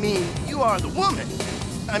 I mean, you are the woman.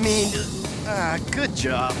 I mean, good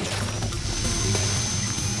job.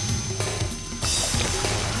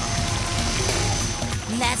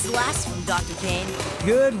 And that's the last from Dr. Kane.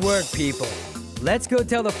 Good work, people. Let's go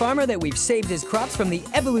tell the farmer that we've saved his crops from the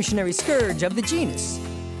evolutionary scourge of the genus.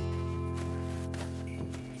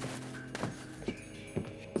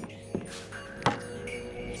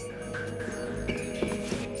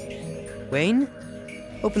 Wayne,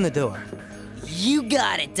 open the door. You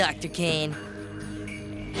got it, Dr. Kane.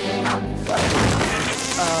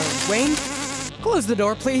 Wayne, close the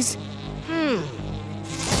door, please.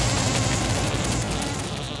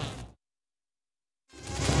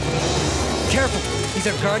 Careful, these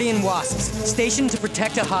are guardian wasps, stationed to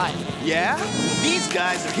protect a hive. Yeah? These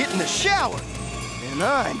guys are hitting the shower. And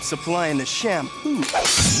I'm supplying the shampoo.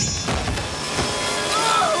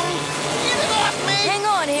 Oh! Get it off me! Hang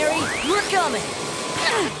on, Harry. We're coming.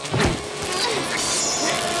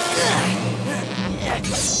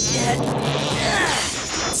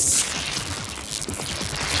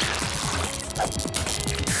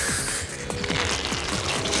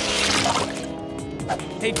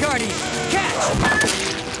 Hey, Guardian, catch!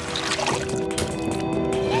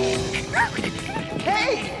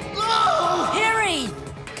 Hey! Oh! Harry!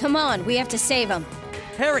 Come on, we have to save him.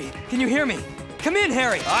 Harry, can you hear me? Come in,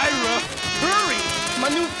 Harry! Ira, hurry! My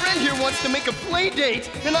new friend here wants to make a play date,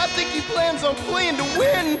 and I think he plans on playing to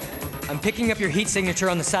win. I'm picking up your heat signature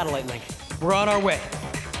on the satellite link. We're on our way.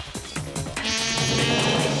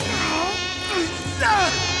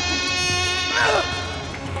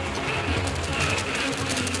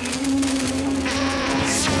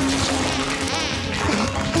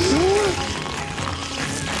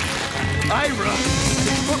 Ira,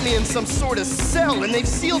 they put me in some sort of cell and they've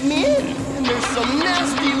sealed me in. And there's some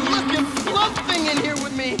nasty looking fluff thing in here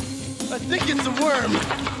with me. I think it's a worm.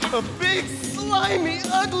 A big, slimy,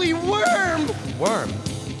 ugly worm. Worm?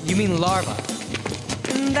 You mean larva?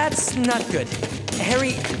 That's not good.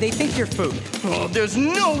 Harry, they think you're food. Oh, there's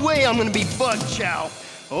no way I'm gonna be bug chow.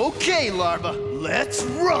 Okay, larva, let's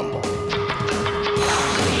rumble.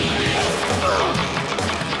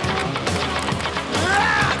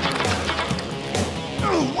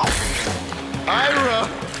 Ira,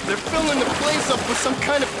 they're filling the place up with some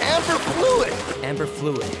kind of amber fluid. Amber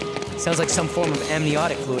fluid. Sounds like some form of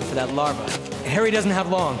amniotic fluid for that larva. Harry doesn't have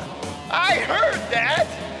long. I heard that.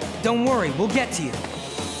 Don't worry, we'll get to you.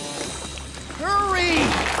 Hurry!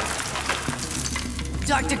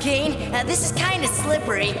 Dr. Kane, this is kind of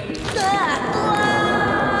slippery.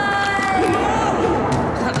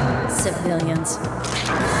 Civilians.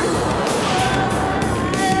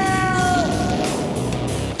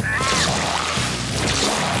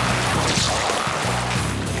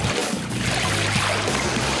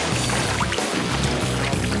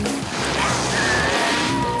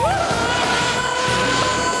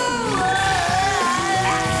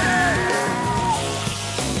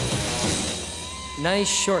 Nice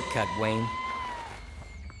shortcut, Wayne.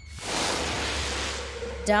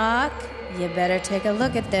 Doc, You better take a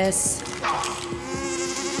look at this.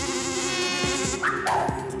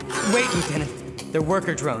 Wait, Lieutenant. They're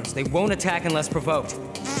worker drones. They won't attack unless provoked.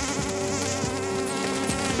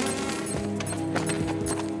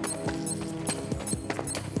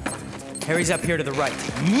 Harry's up here to the right.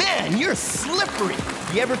 Man, you're slippery.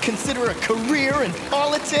 You ever consider a career in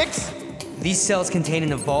politics? These cells contain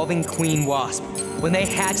an evolving queen wasp. When they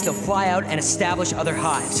hatch, they'll fly out and establish other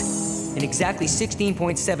hives. In exactly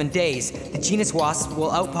 16.7 days, the genus wasps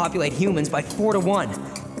will outpopulate humans by 4 to 1.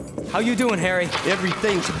 How you doing, Harry?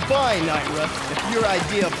 Everything's fine, Ira. If your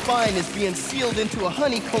idea of fine is being sealed into a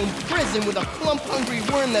honeycomb prison with a plump-hungry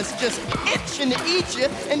worm that's just itching to eat you,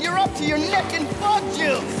 and you're up to your neck in fog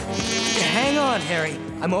juice. Hang on, Harry.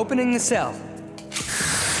 I'm opening the cell.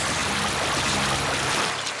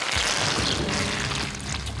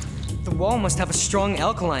 The wall must have a strong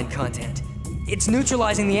alkaline content. It's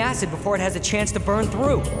neutralizing the acid before it has a chance to burn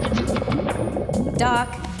through.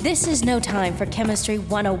 Doc, this is no time for Chemistry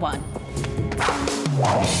 101.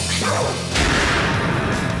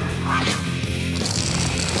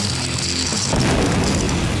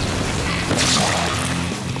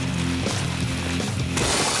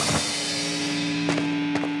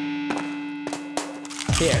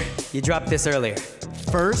 Here, you dropped this earlier.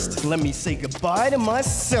 First, let me say goodbye to my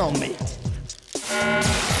cellmate.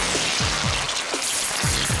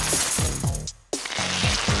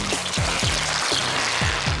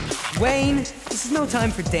 Wayne, this is no time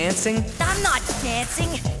for dancing. I'm not dancing.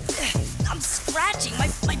 I'm scratching.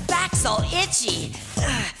 My back's all itchy.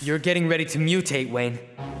 You're getting ready to mutate, Wayne.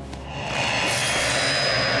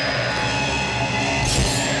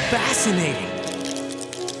 Fascinating.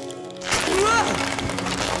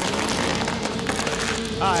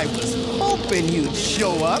 I was hoping you'd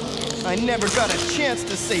show up. I never got a chance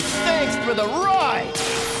to say thanks for the ride.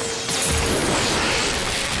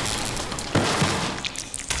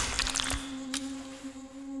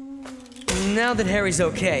 Now that Harry's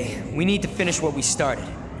okay, we need to finish what we started.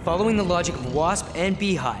 Following the logic of wasp and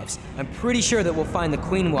beehives, I'm pretty sure that we'll find the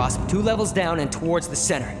queen wasp 2 levels down and towards the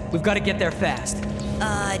center. We've got to get there fast.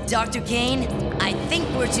 Dr. Kane, I think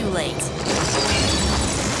we're too late.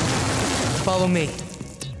 Follow me.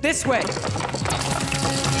 This way!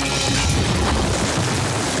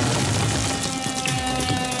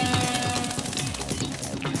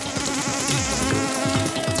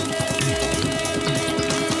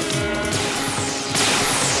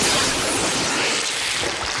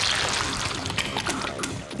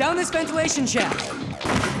 Down this ventilation shaft.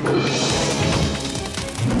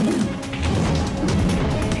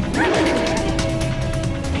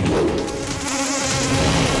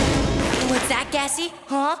 What's that, Gassy?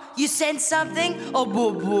 Huh? You sent something? Oh,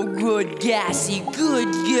 good, Gassy.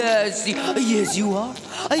 Good, Gassy. Yes, you are.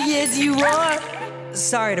 Yes, you are.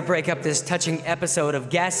 Sorry to break up this touching episode of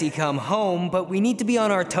Gassy Come Home, but we need to be on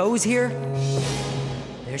our toes here.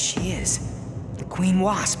 There she is, the Queen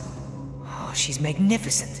Wasp. Oh, she's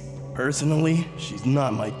magnificent. Personally, she's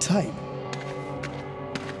not my type.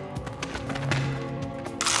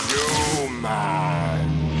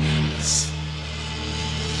 Humans.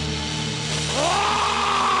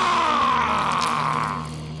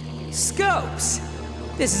 Scopes!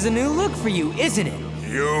 This is a new look for you, isn't it?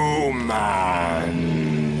 Humans.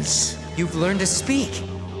 You've learned to speak.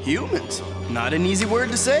 Humans? Not an easy word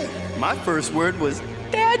to say. My first word was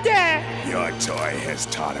Dada. Your toy has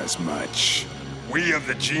taught us much. We of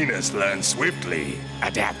the genus learn swiftly,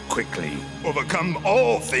 adapt quickly, overcome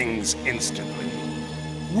all things instantly.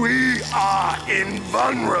 We are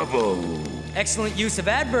invulnerable. Excellent use of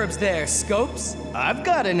adverbs there, Scopes. I've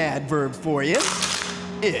got an adverb for you.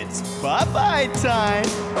 It's bye-bye time.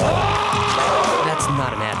 That's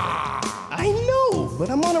not an adverb. I know, but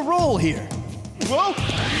I'm on a roll here. Whoa!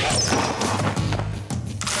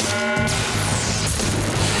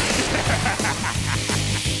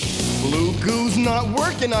 Blue goo's not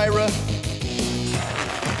working, Ira.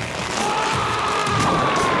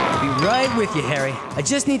 I'll be right with you, Harry. I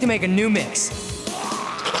just need to make a new mix.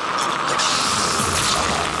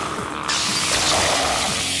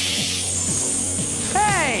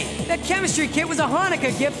 Hey! That chemistry kit was a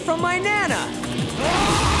Hanukkah gift from my Nana!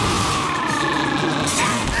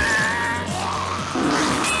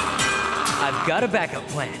 I've got a backup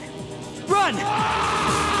plan. Run!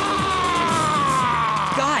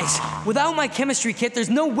 Guys, without my chemistry kit, there's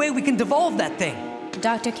no way we can devolve that thing.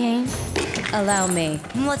 Dr. Kane, allow me.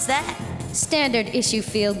 What's that? Standard issue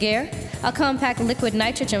field gear. A compact liquid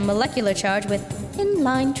nitrogen molecular charge with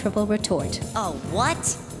inline triple retort. Oh,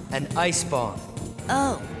 what? An ice bomb.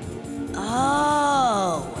 Oh.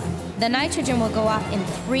 Oh. The nitrogen will go off in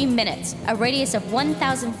 3 minutes. A radius of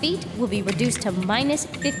 1,000 feet will be reduced to minus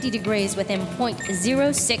 50 degrees within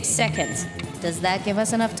 0.06 seconds. Does that give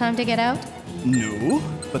us enough time to get out? No,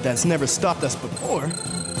 but that's never stopped us before.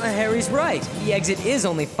 Harry's right. The exit is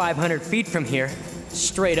only 500 feet from here.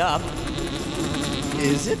 Straight up.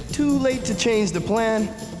 Is it too late to change the plan?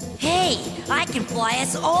 Hey, I can fly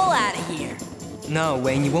us all out of here. No,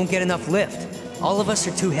 Wayne, you won't get enough lift. All of us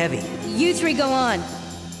are too heavy. You three go on.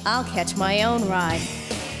 I'll catch my own ride.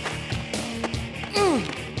 Come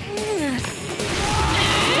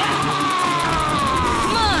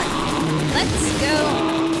on, let's go.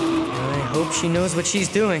 I hope she knows what she's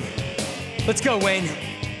doing. Let's go, Wayne.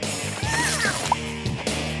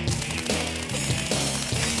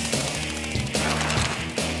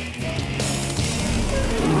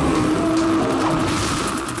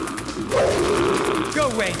 Go,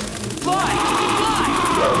 Wayne. Fly! Fly!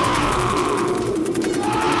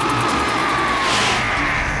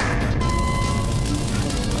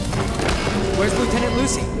 Where's Lieutenant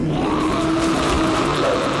Lucy?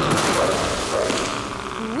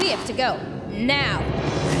 We have to go. Now.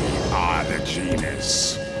 We are the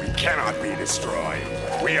Genus. We cannot be destroyed.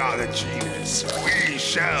 We are the Genus. We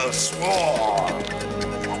shall swarm.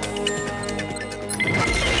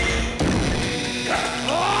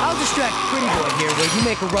 I'll distract Pretty Boy here while you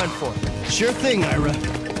make a run for it. Sure thing, Ira.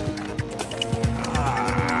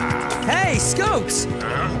 Hey, Scopes!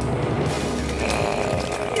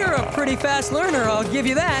 You're a pretty fast learner, I'll give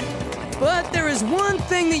you that. But there is one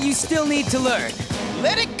thing that you still need to learn.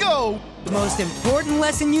 Let it go! The most important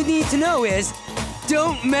lesson you need to know is,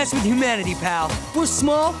 don't mess with humanity, pal. We're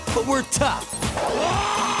small, but we're tough.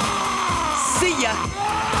 See ya!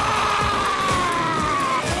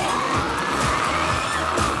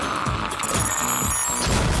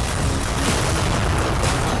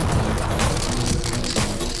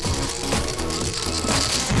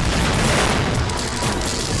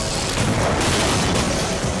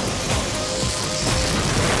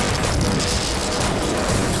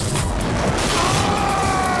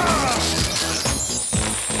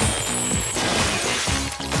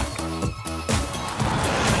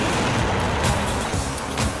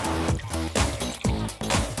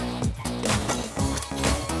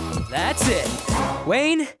 That's it.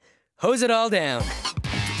 Wayne, hose it all down.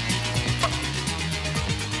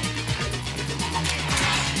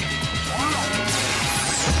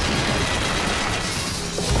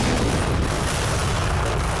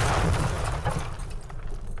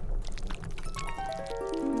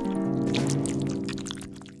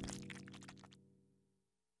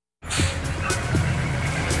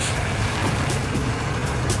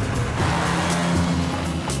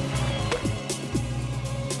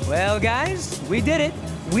 Well, guys, we did it.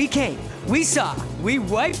 We came. We saw. We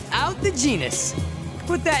wiped out the Genus.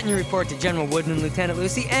 Put that in your report to General Woodman, Lieutenant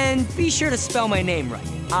Lucy, and be sure to spell my name right.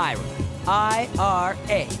 Ira.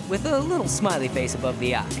 I-R-A, with a little smiley face above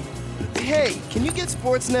the I. Hey, can you get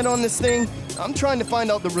Sportsnet on this thing? I'm trying to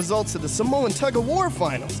find out the results of the Samoan tug-of-war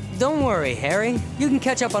finals. Don't worry, Harry. You can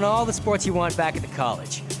catch up on all the sports you want back at the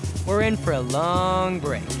college. We're in for a long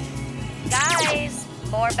break. Guys,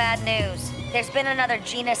 more bad news. There's been another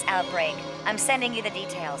Genus outbreak. I'm sending you the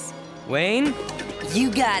details. Wayne?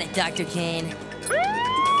 You got it, Dr. Kane.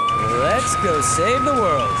 Let's go save the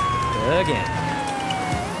world. Again.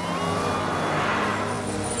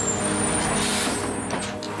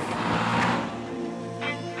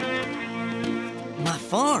 My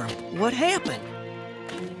farm? What happened?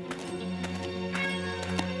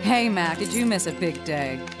 Hey, Mac, did you miss a big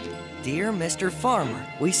day? Dear Mr. Farmer,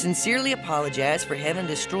 we sincerely apologize for having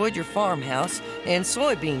destroyed your farmhouse and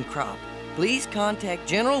soybean crop. Please contact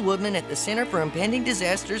General Woodman at the Center for Impending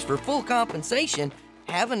Disasters for full compensation.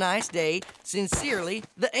 Have a nice day. Sincerely,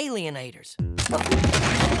 the Alienators.